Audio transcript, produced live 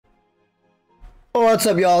What's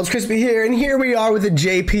up, y'all? It's Crispy here, and here we are with a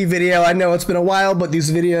JP video. I know it's been a while, but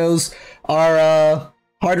these videos are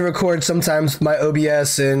hard to record sometimes with my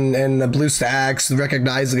OBS and the BlueStacks,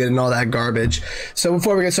 recognizing it and all that garbage. So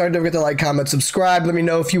before we get started, don't forget to like, comment, subscribe. Let me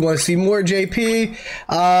know if you want to see more JP.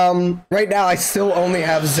 Right now, I still only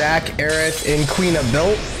have Zack, Aerith, and Queen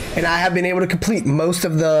built, and I have been able to complete most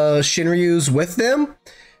of the Shinryus with them,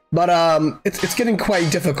 but it's getting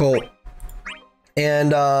quite difficult.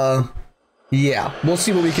 And yeah, we'll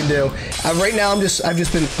see what we can do. Right now, I've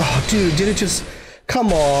just been, oh dude, did it just,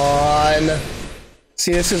 come on.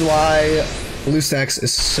 See, this is why BlueStacks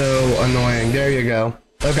is so annoying. There you go.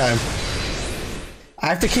 Okay. I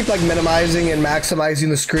have to keep like minimizing and maximizing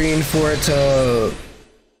the screen for it to,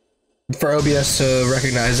 for OBS to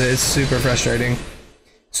recognize it. It's super frustrating.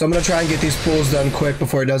 So I'm gonna try and get these pulls done quick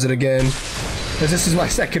before it does it again, because this is my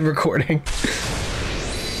second recording.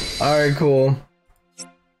 All right, cool.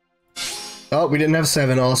 Oh, we didn't have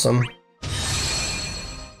 7. Awesome.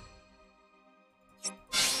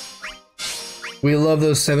 We love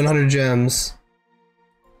those 700 gems.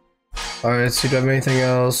 Alright, let's see if we have anything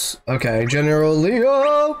else. Okay, General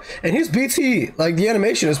Leo! And his BT, like, the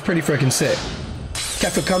animation is pretty freaking sick.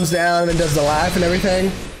 Kefka comes down and does the laugh and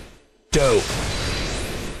everything. Dope.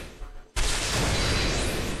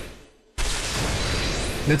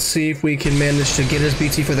 Let's see if we can manage to get his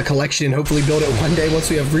BT for the collection and hopefully build it one day once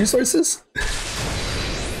we have resources.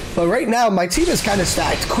 But right now, my team is kind of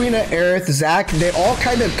stacked. Queen, Aerith, Zack, they all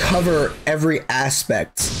kind of cover every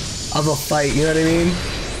aspect of a fight, you know what I mean?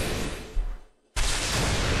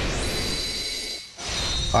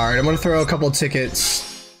 Alright, I'm gonna throw a couple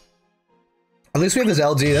tickets. At least we have this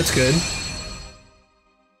LD, that's good.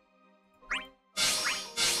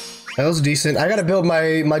 That was decent. I gotta build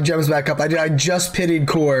my gems back up. I just pitied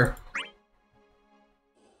core.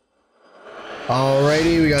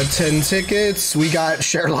 Alrighty, we got 10 tickets. We got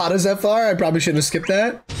Charlotta's FR. I probably shouldn't have skipped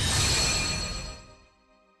that.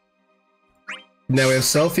 Now we have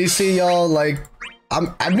selfie. See, y'all, like,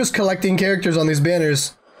 I'm just collecting characters on these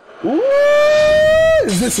banners. Ooh,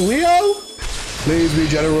 is this Leo? Please be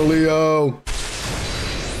General Leo.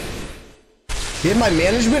 Yeah, my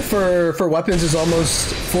management for weapons is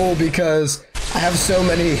almost full because I have so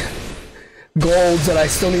many golds that I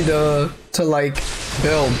still need to like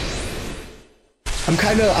build.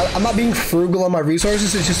 I'm not being frugal on my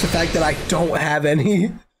resources, it's just the fact that I don't have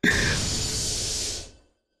any.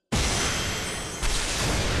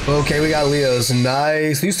 Okay, we got Leo's.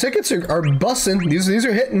 Nice. These tickets are busting. These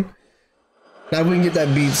are hitting. Now if we can get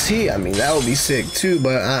that BT, I mean, that would be sick too,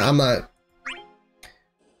 but I'm not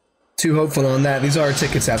too hopeful on that. These are our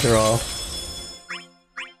tickets after all.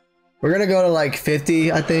 We're gonna go to like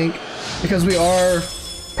 50, I think, because we are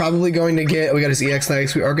probably going to get, we got his EX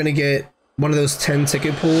Nikes, we are gonna get one of those 10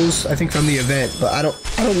 ticket pools, I think, from the event, but I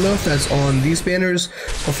don't know if that's on these banners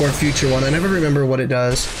or for a future one. I never remember what it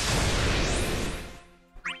does.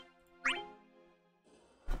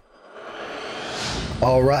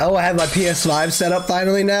 All right. Oh, I have my PS5 set up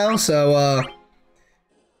finally now, so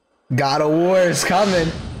God of War is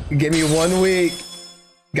coming. Give me 1 week.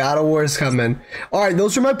 God of War is coming. All right,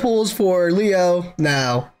 those are my pulls for Leo.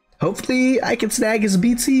 Now, hopefully I can snag his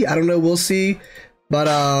BT. I don't know, we'll see. But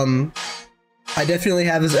I definitely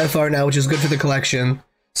have his FR now, which is good for the collection.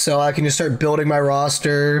 So I can just start building my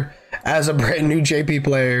roster as a brand new JP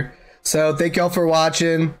player. So thank y'all for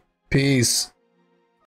watching. Peace.